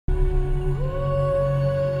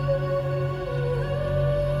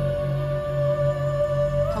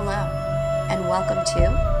welcome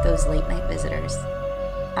to Those Late Night Visitors.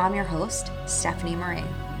 I'm your host, Stephanie Moraine,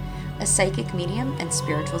 a psychic medium and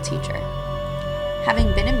spiritual teacher.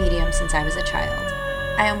 Having been a medium since I was a child,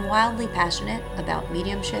 I am wildly passionate about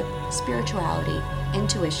mediumship, spirituality,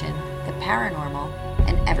 intuition, the paranormal,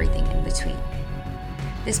 and everything in between.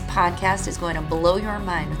 This podcast is going to blow your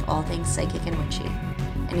mind with all things psychic and witchy,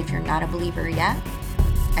 and if you're not a believer yet,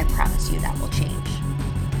 I promise you that will change.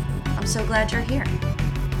 I'm so glad you're here.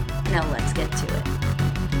 Now let's get to it.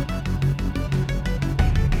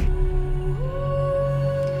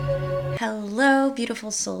 Hello, beautiful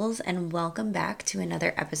souls, and welcome back to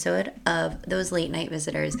another episode of Those Late Night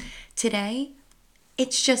Visitors. Today,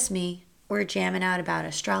 it's just me. We're jamming out about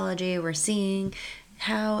astrology. We're seeing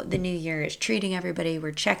how the new year is treating everybody.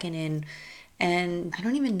 We're checking in. And I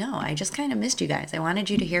don't even know. I just kind of missed you guys. I wanted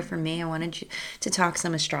you to hear from me. I wanted you to talk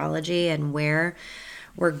some astrology and where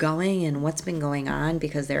we're going and what's been going on,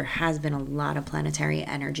 because there has been a lot of planetary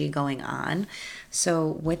energy going on.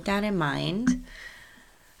 So with that in mind,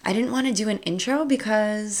 I didn't want to do an intro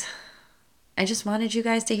because I just wanted you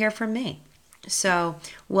guys to hear from me. So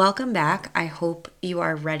welcome back. I hope you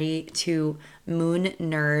are ready to moon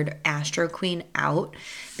nerd Astro Queen out,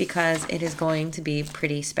 because it is going to be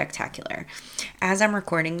pretty spectacular. As I'm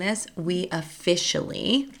recording this, we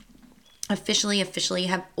officially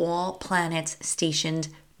have all planets stationed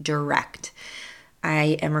direct.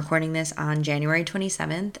 I am recording this on January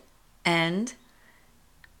 27th, and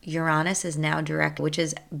Uranus is now direct, which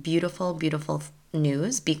is beautiful, beautiful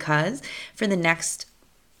news, because for the next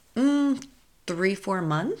 3-4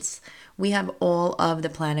 months, we have all of the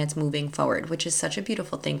planets moving forward, which is such a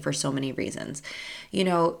beautiful thing for so many reasons. You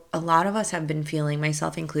know, a lot of us have been feeling,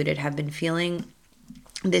 myself included, have been feeling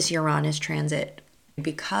this Uranus transit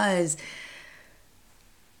because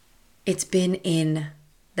it's been in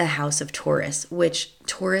the house of Taurus, which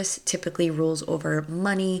Taurus typically rules over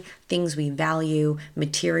money, things we value,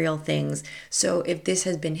 material things. So if this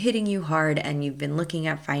has been hitting you hard and you've been looking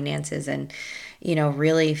at finances and,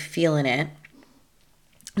 really feeling it,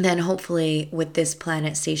 then hopefully with this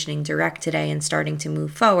planet stationing direct today and starting to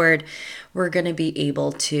move forward, we're going to be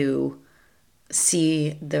able to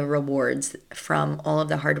see the rewards from all of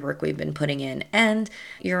the hard work we've been putting in. And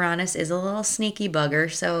Uranus is a little sneaky bugger,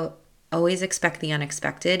 so always expect the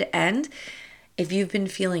unexpected. And if you've been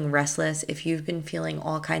feeling restless, if you've been feeling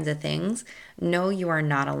all kinds of things, know you are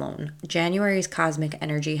not alone. January's cosmic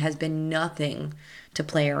energy has been nothing to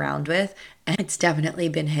play around with, and it's definitely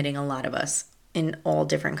been hitting a lot of us in all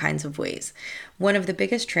different kinds of ways. One of the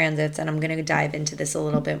biggest transits, and I'm going to dive into this a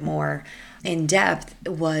little bit more in depth,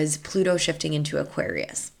 was Pluto shifting into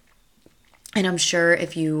Aquarius. And I'm sure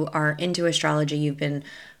if you are into astrology, you've been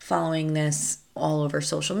following this all over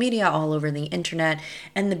social media, all over the internet.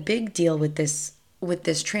 And the big deal with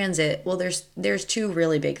this transit, well, there's two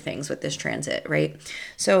really big things with this transit, right?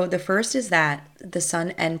 So the first is that the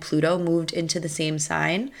Sun and Pluto moved into the same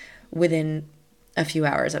sign within a few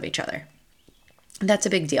hours of each other. That's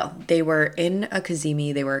a big deal. They were in a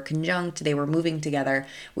cazimi, they were conjunct, they were moving together,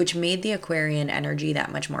 which made the Aquarian energy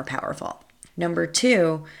that much more powerful. Number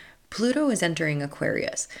two, Pluto is entering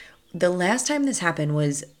Aquarius. The last time this happened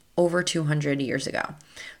was over 200 years ago.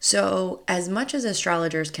 So as much as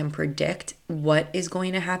astrologers can predict what is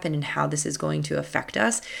going to happen and how this is going to affect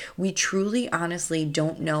us, we truly, honestly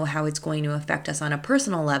don't know how it's going to affect us on a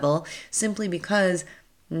personal level, simply because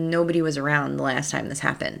nobody was around the last time this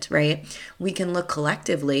happened, right? We can look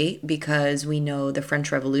collectively because we know the French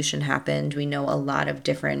Revolution happened. We know a lot of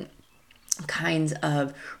different kinds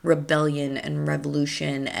of rebellion and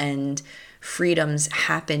revolution and freedoms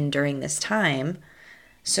happened during this time.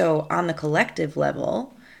 So on the collective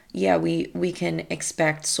level, yeah, we can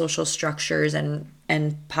expect social structures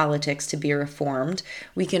and politics to be reformed.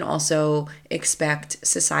 We can also expect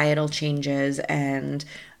societal changes and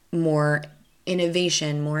more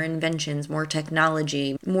innovation, more inventions, more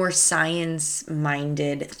technology, more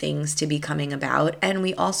science-minded things to be coming about. And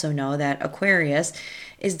we also know that Aquarius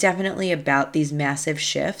is definitely about these massive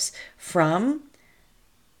shifts from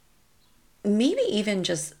maybe even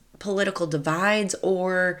just political divides,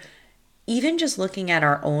 or even just looking at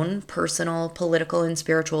our own personal political and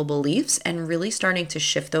spiritual beliefs and really starting to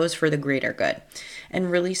shift those for the greater good,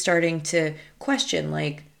 and really starting to question,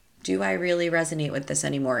 like, do I really resonate with this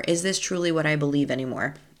anymore? Is this truly what I believe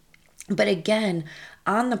anymore? But again,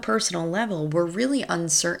 on the personal level, we're really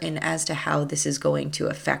uncertain as to how this is going to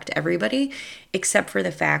affect everybody, except for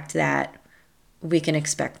the fact that we can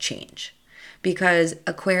expect change. Because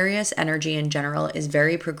Aquarius energy in general is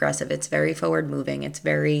very progressive. It's very forward moving. It's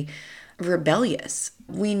very rebellious.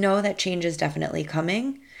 We know that change is definitely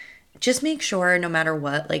coming. just make sure no matter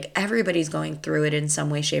what, like everybody's going through it in some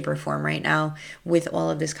way, shape, or form right now with all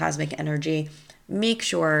of this cosmic energy. Make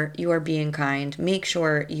sure you are being kind. Make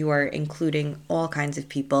sure you are including all kinds of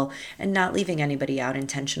people and not leaving anybody out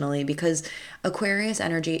intentionally, because Aquarius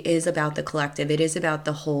energy is about the collective. It is about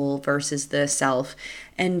the whole versus the self.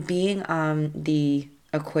 And being on the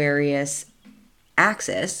Aquarius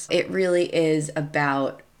axis, it really is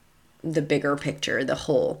about the bigger picture, the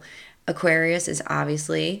whole. Aquarius is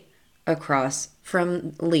obviously across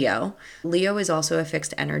from Leo. Leo is also a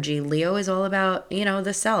fixed energy. Leo is all about,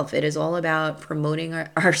 the self. It is all about promoting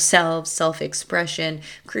ourselves, self expression,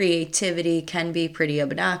 creativity, can be pretty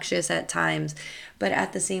obnoxious at times. But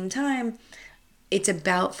at the same time, it's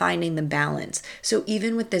about finding the balance. So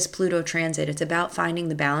even with this Pluto transit, it's about finding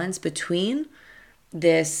the balance between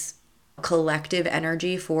this collective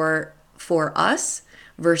energy for us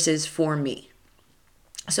versus for me.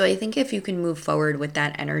 So I think if you can move forward with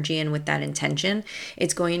that energy and with that intention,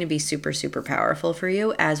 it's going to be super, super powerful for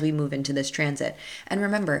you as we move into this transit. And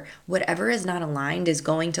remember, whatever is not aligned is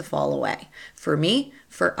going to fall away. For me,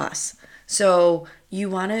 for us. So you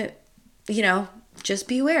want to, just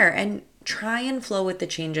beware and try and flow with the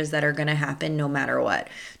changes that are going to happen no matter what.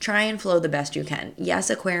 Try and flow the best you can.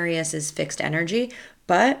 Yes, Aquarius is fixed energy,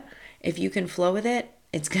 but if you can flow with it,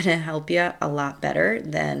 it's going to help you a lot better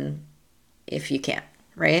than if you can't,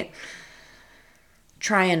 right?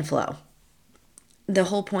 Try and flow. The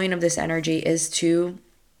whole point of this energy is to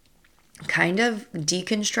kind of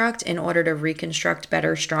deconstruct in order to reconstruct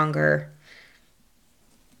better, stronger,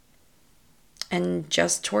 and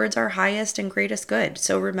just towards our highest and greatest good.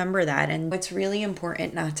 So remember that. And it's really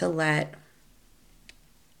important not to let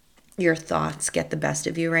your thoughts get the best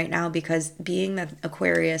of you right now, because being the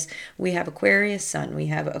Aquarius, we have Aquarius Sun, we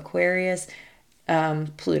have Aquarius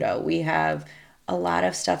Pluto, we have a lot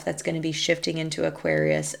of stuff that's going to be shifting into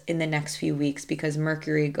Aquarius in the next few weeks, because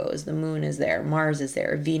Mercury goes, the moon is there, Mars is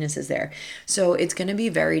there, Venus is there. So it's going to be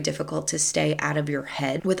very difficult to stay out of your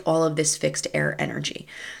head with all of this fixed air energy.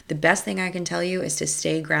 The best thing I can tell you is to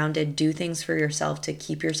stay grounded, do things for yourself to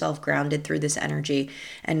keep yourself grounded through this energy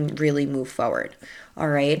and really move forward. All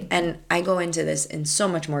right. And I go into this in so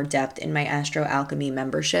much more depth in my Astro Alchemy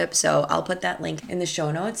membership. So I'll put that link in the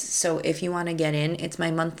show notes. So if you want to get in, it's my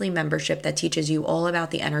monthly membership that teaches you all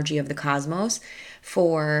about the energy of the cosmos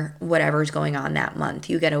for whatever's going on that month.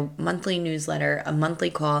 You get a monthly newsletter, a monthly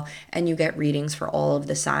call, and you get readings for all of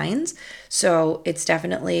the signs. So it's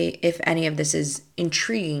definitely, if any of this is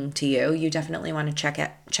intriguing to you, you definitely want to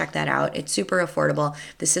check that out. It's super affordable.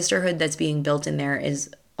 The sisterhood that's being built in there is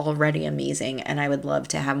already amazing, and I would love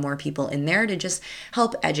to have more people in there to just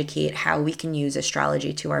help educate how we can use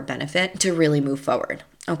astrology to our benefit to really move forward.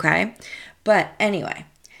 Okay, but anyway,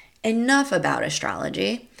 enough about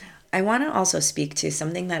astrology. I want to also speak to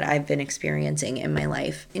something that I've been experiencing in my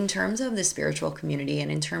life in terms of the spiritual community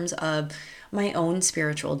and in terms of my own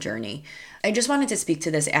spiritual journey. I just wanted to speak to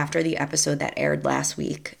this after the episode that aired last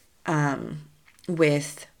week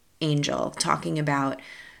with Angel, talking about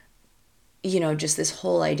just this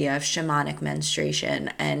whole idea of shamanic menstruation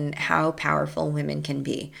and how powerful women can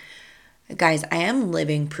be. Guys, I am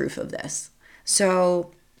living proof of this.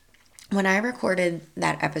 So when I recorded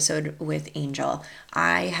that episode with Angel,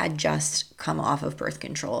 I had just come off of birth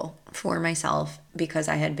control for myself because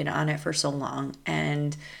I had been on it for so long.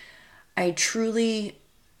 And I truly,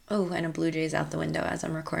 and a blue jay's out the window as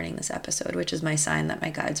I'm recording this episode, which is my sign that my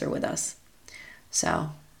guides are with us. So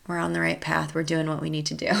we're on the right path. We're doing what we need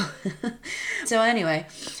to do. So anyway,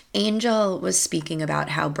 Angel was speaking about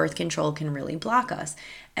how birth control can really block us.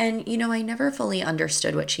 And, I never fully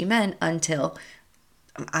understood what she meant until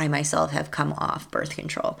I myself have come off birth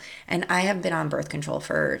control. And I have been on birth control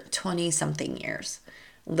for 20-something years,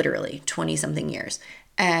 literally 20-something years.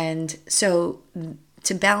 And so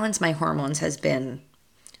to balance my hormones has been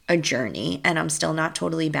a journey, and I'm still not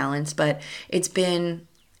totally balanced, but it's been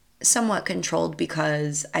somewhat controlled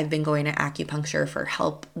because I've been going to acupuncture for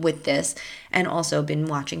help with this, and also been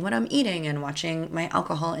watching what I'm eating and watching my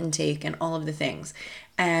alcohol intake and all of the things.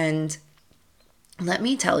 And let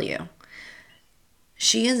me tell you,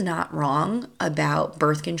 she is not wrong about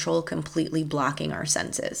birth control completely blocking our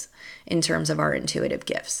senses in terms of our intuitive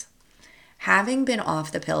gifts. Having been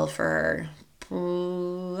off the pill for,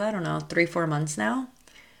 3-4 months now,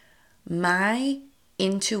 my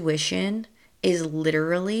intuition is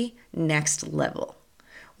literally next level.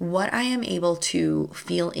 What I am able to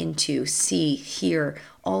feel into, see, hear,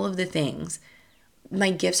 all of the things,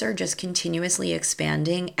 my gifts are just continuously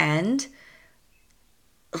expanding, and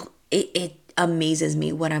it amazes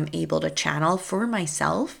me what I'm able to channel for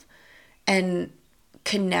myself and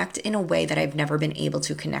connect in a way that I've never been able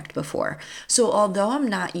to connect before. So although I'm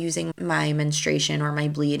not using my menstruation or my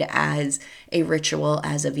bleed as a ritual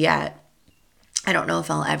as of yet, I don't know if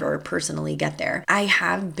I'll ever personally get there. I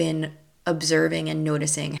have been observing and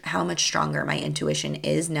noticing how much stronger my intuition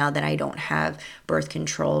is now that I don't have birth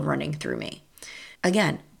control running through me.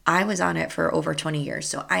 Again, I was on it for over 20 years,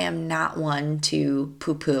 so I am not one to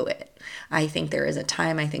poo-poo it. I think there is a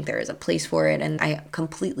time, I think there is a place for it, and I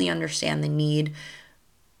completely understand the need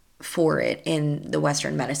for it in the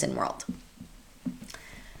Western medicine world.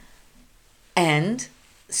 And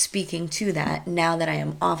speaking to that, now that I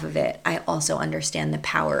am off of it, I also understand the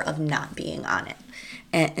power of not being on it.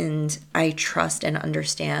 And I trust and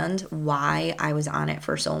understand why I was on it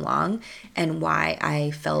for so long and why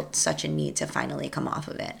I felt such a need to finally come off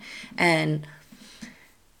of it. And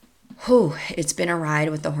it's been a ride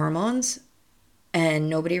with the hormones. And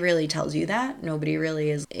nobody really tells you that. Nobody really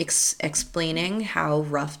is explaining how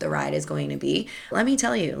rough the ride is going to be. Let me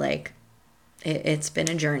tell you, like, it's been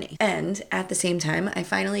a journey. And at the same time, I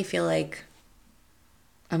finally feel like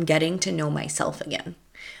I'm getting to know myself again.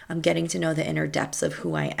 I'm getting to know the inner depths of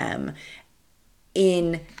who I am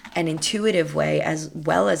in an intuitive way as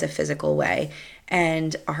well as a physical way.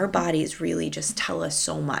 And our bodies really just tell us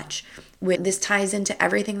so much. This ties into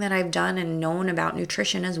everything that I've done and known about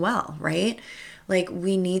nutrition as well, right? Like,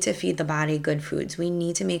 we need to feed the body good foods. We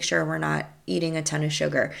need to make sure we're not eating a ton of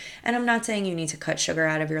sugar. And I'm not saying you need to cut sugar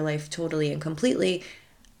out of your life totally and completely.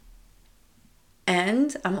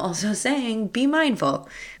 And I'm also saying be mindful.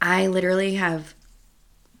 I literally have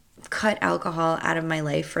cut alcohol out of my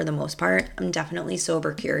life for the most part. I'm definitely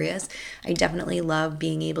sober curious. I definitely love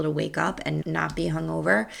being able to wake up and not be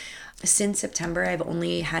hungover. Since September, I've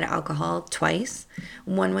only had alcohol twice.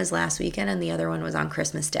 One was last weekend and the other one was on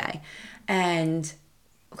Christmas Day. And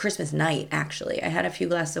Christmas night, actually. I had a few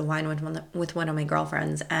glasses of wine with one of my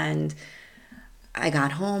girlfriends, and I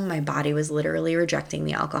got home. My body was literally rejecting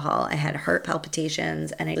the alcohol. I had heart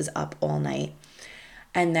palpitations, and I was up all night.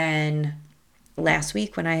 And then last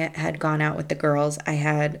week, when I had gone out with the girls, I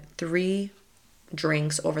had 3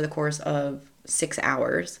 drinks over the course of 6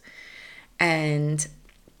 hours, and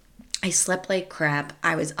I slept like crap.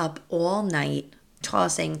 I was up all night,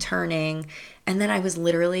 tossing, turning, and then I was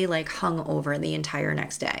literally like hung over the entire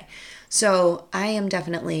next day. So I am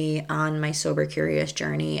definitely on my sober curious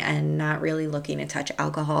journey and not really looking to touch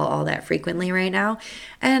alcohol all that frequently right now.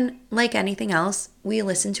 And like anything else, we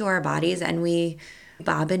listen to our bodies and we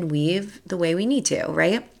bob and weave the way we need to,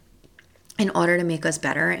 right? In order to make us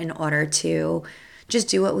better, in order to just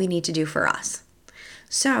do what we need to do for us.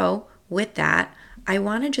 So with that, I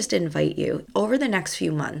want to just invite you over the next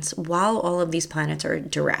few months, while all of these planets are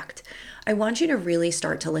direct, I want you to really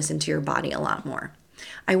start to listen to your body a lot more.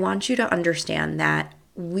 I want you to understand that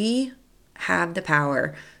we have the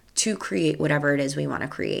power to create whatever it is we want to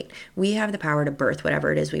create. We have the power to birth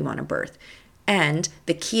whatever it is we want to birth. And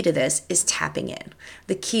the key to this is tapping in.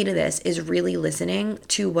 The key to this is really listening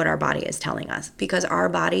to what our body is telling us, because our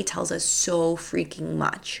body tells us so freaking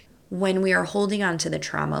much. When we are holding on to the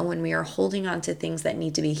trauma, when we are holding on to things that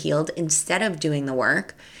need to be healed, instead of doing the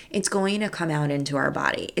work, it's going to come out into our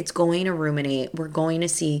body. It's going to ruminate. We're going to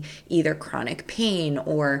see either chronic pain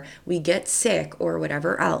or we get sick or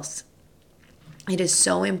whatever else. It is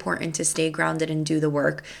so important to stay grounded and do the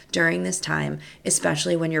work during this time,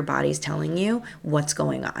 especially when your body's telling you what's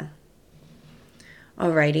going on.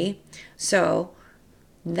 Alrighty, so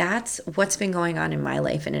that's what's been going on in my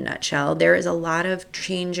life in a nutshell. There is a lot of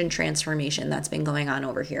change and transformation that's been going on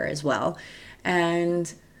over here as well.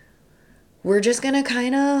 And we're just going to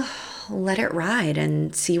kind of let it ride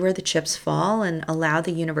and see where the chips fall and allow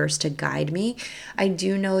the universe to guide me. I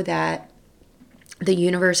do know that the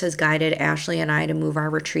universe has guided Ashley and I to move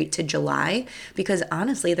our retreat to July, because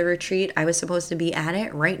honestly, the retreat, I was supposed to be at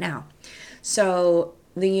it right now. So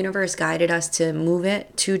the universe guided us to move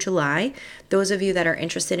it to July. Those of you that are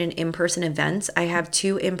interested in in-person events, I have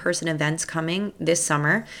 2 in-person events coming this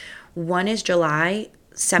summer. One is July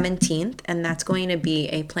 17th, and that's going to be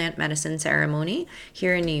a plant medicine ceremony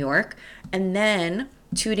here in New York. And then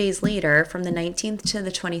 2 days later, from the 19th to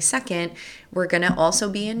the 22nd, we're going to also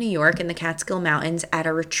be in New York in the Catskill Mountains at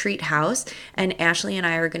a retreat house. And Ashley and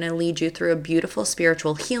I are going to lead you through a beautiful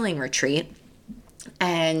spiritual healing retreat.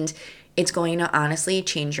 And it's going to honestly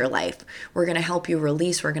change your life. We're going to help you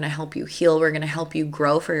release. We're going to help you heal. We're going to help you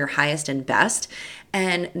grow for your highest and best.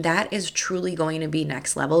 And that is truly going to be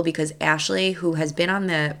next level, because Ashley, who has been on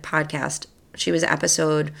the podcast, she was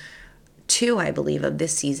episode 2, I believe, of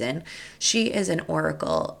this season. She is an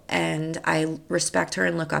oracle, and I respect her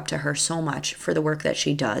and look up to her so much for the work that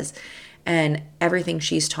she does. and everything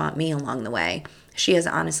she's taught me along the way. She has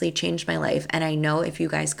honestly changed my life. And I know if you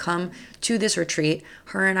guys come to this retreat,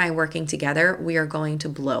 her and I working together, we are going to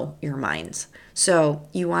blow your minds. So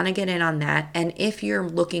you want to get in on that. And if you're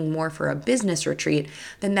looking more for a business retreat,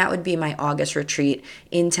 then that would be my August retreat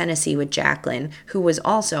in Tennessee with Jacqueline, who was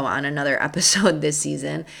also on another episode this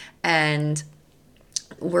season. And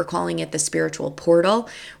we're calling it the Spiritual Portal,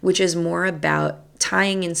 which is more about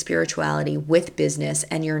tying in spirituality with business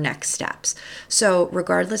and your next steps. So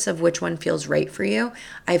regardless of which one feels right for you,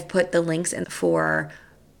 I've put the links in for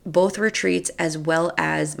both retreats as well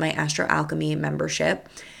as my Astro Alchemy membership.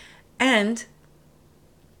 And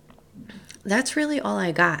that's really all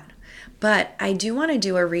I got. But I do want to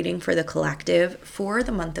do a reading for the collective for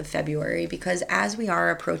the month of February, because as we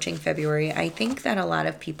are approaching February, I think that a lot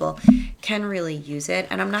of people can really use it.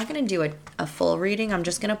 And I'm not going to do a full reading. I'm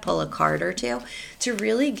just going to pull a card or two to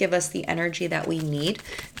really give us the energy that we need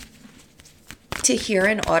to hear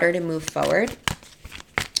in order to move forward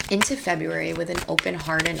into February with an open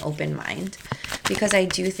heart and open mind, because I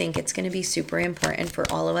do think it's going to be super important for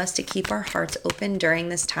all of us to keep our hearts open during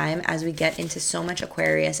this time as we get into so much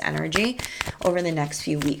Aquarius energy over the next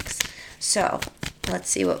few weeks. So let's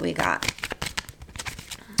see what we got.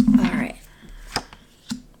 All right.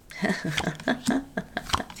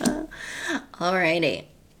 Alrighty.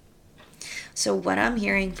 So what I'm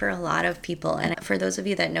hearing for a lot of people, and for those of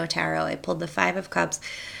you that know tarot, I pulled the Five of Cups,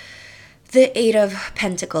 the Eight of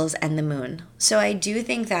Pentacles, and the Moon. So I do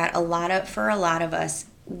think that for a lot of us,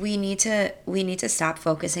 we need to stop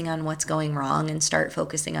focusing on what's going wrong and start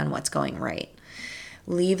focusing on what's going right.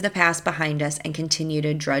 Leave the past behind us and continue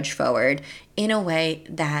to drudge forward in a way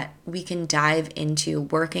that we can dive into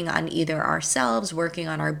working on either ourselves, working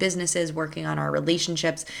on our businesses, working on our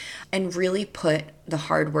relationships, and really put the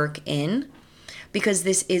hard work in. Because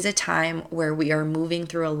this is a time where we are moving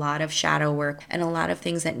through a lot of shadow work and a lot of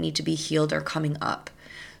things that need to be healed are coming up.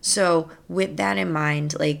 So with that in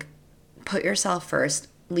mind, put yourself first,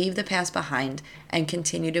 leave the past behind, and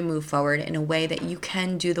continue to move forward in a way that you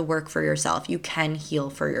can do the work for yourself. You can heal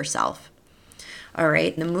for yourself. All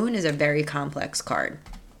right. The Moon is a very complex card.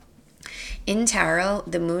 In tarot,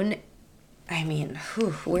 the Moon,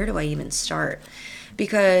 where do I even start?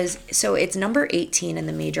 Because, so it's number 18 in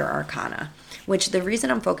the major arcana, which the reason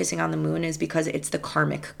I'm focusing on the Moon is because it's the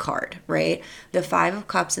karmic card, right? The Five of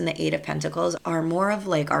Cups and the Eight of Pentacles are more of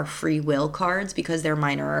our free will cards because they're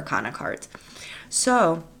minor arcana cards.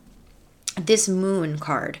 So this Moon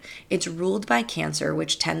card, it's ruled by Cancer,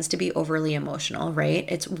 which tends to be overly emotional, right?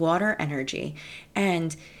 It's water energy,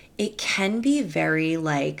 and it can be very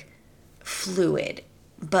fluid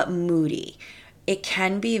but moody. It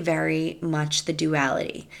can be very much the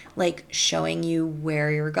duality, showing you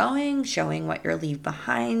where you're going, showing what you're leaving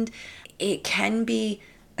behind. It can be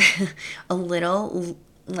a little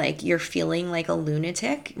you're feeling like a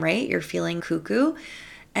lunatic, right? You're feeling cuckoo.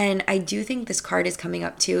 And I do think this card is coming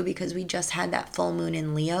up too because we just had that full moon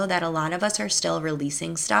in Leo, that a lot of us are still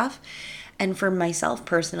releasing stuff. And for myself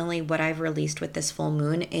personally, what I've released with this full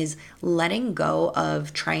moon is letting go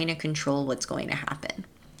of trying to control what's going to happen.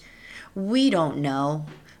 We don't know.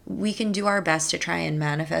 We can do our best to try and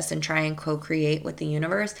manifest and try and co-create with the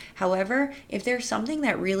universe. However, if there's something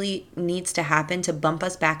that really needs to happen to bump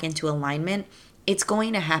us back into alignment, it's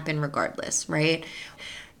going to happen regardless, right?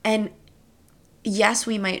 And yes,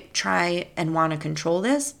 we might try and want to control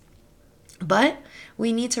this, but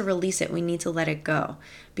we need to release it. We need to let it go,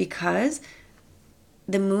 because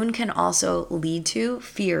the moon can also lead to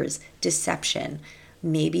fears, deception.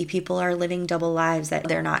 Maybe people are living double lives, that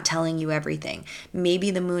they're not telling you everything. Maybe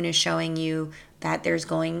the moon is showing you that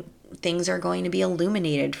things are going to be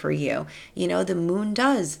illuminated for you. The moon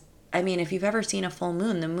does. If you've ever seen a full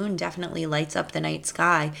moon, the moon definitely lights up the night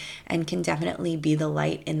sky and can definitely be the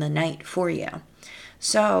light in the night for you.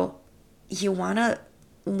 So you want to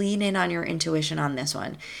lean in on your intuition on this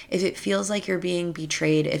one. If it feels like you're being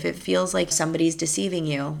betrayed, if it feels like somebody's deceiving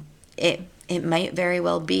you, it might very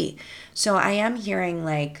well be. So I am hearing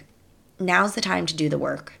now's the time to do the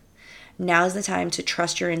work. Now's the time to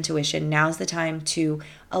trust your intuition. Now's the time to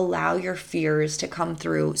allow your fears to come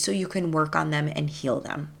through so you can work on them and heal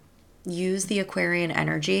them. Use the Aquarian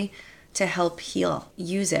energy to help heal.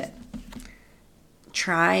 Use it.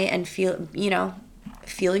 Try and feel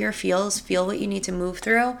your feels, feel what you need to move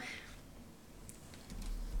through.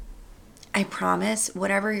 I promise,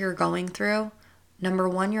 whatever you're going through, number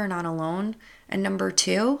one, you're not alone. And number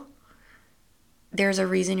two, there's a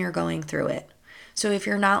reason you're going through it. So if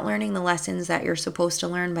you're not learning the lessons that you're supposed to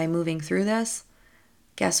learn by moving through this,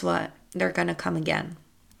 guess what? They're going to come again.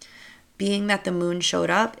 being that the moon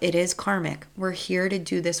showed up, it is karmic. We're here to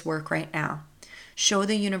do this work right now. Show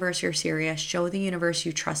the universe you're serious. Show the universe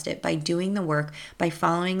you trust it by doing the work, by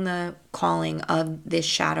following the calling of this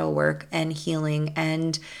shadow work and healing,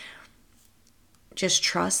 and just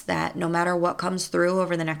trust that no matter what comes through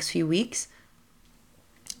over the next few weeks,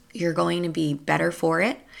 you're going to be better for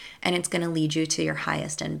it, and it's going to lead you to your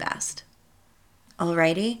highest and best.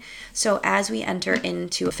 Alrighty? So as we enter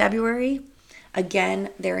into February, again,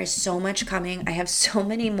 there is so much coming. I have so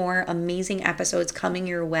many more amazing episodes coming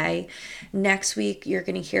your way. Next week, you're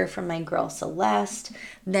going to hear from my girl Celeste.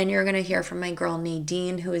 Then you're going to hear from my girl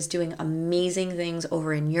Nadine, who is doing amazing things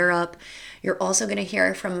over in Europe. You're also going to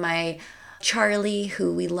hear from my Charlie,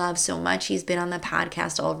 who we love so much. He's been on the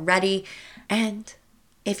podcast already. And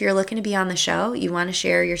if you're looking to be on the show, you want to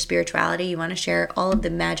share your spirituality, you want to share all of the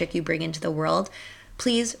magic you bring into the world,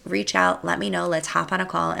 please reach out, let me know, let's hop on a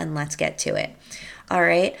call and let's get to it. All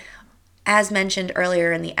right. As mentioned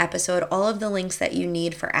earlier in the episode, all of the links that you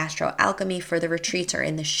need for Astro Alchemy for the retreats are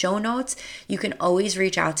in the show notes. You can always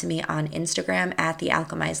reach out to me on Instagram at The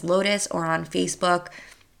Alchemized Lotus, or on Facebook,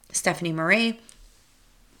 Stephanie Marie,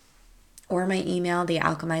 or my email,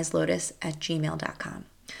 thealchemizedlotus@gmail.com.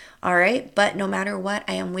 All right, but no matter what,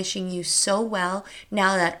 I am wishing you so well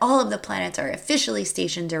now that all of the planets are officially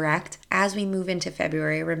stationed direct. As we move into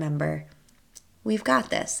February, remember, we've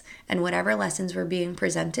got this, and whatever lessons were being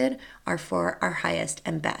presented are for our highest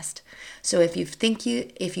and best. So if you think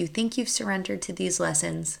you've surrendered to these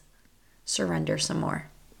lessons, surrender some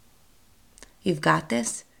more. You've got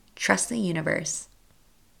this. Trust the universe,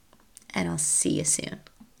 and I'll see you soon.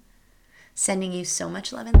 Sending you so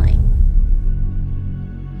much love and light.